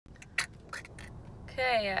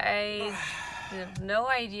Okay, I have no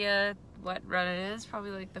idea what run it is. Probably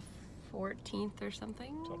like the 14th or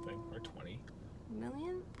something. Or 20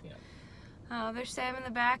 million? Yeah. There's Sam in the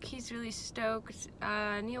back. He's really stoked.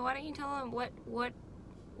 Neil, why don't you tell him what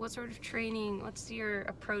sort of training, what's your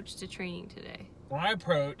approach to training today? My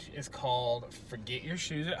approach is called Forget Your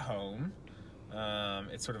Shoes at Home.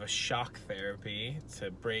 It's sort of a shock therapy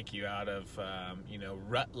to break you out of,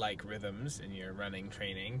 rut-like rhythms in your running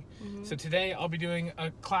training. So today I'll be doing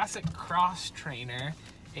a classic cross trainer,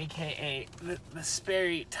 aka the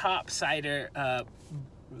Sperry Topsider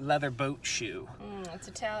leather boat shoe. It's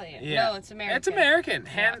Italian. Yeah. No, it's American. It's American,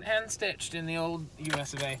 hand stitched in the old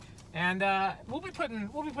US of A. And we'll be putting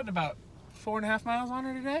about 4.5 miles on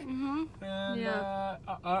her today.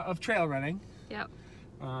 Of trail running. Yep.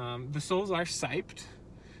 The soles are siped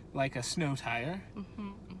like a snow tire.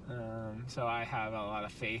 So I have a lot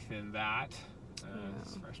of faith in that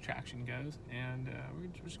as far as traction goes. And we're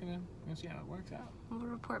just gonna see how it works out. We'll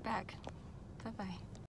report back. Bye-bye.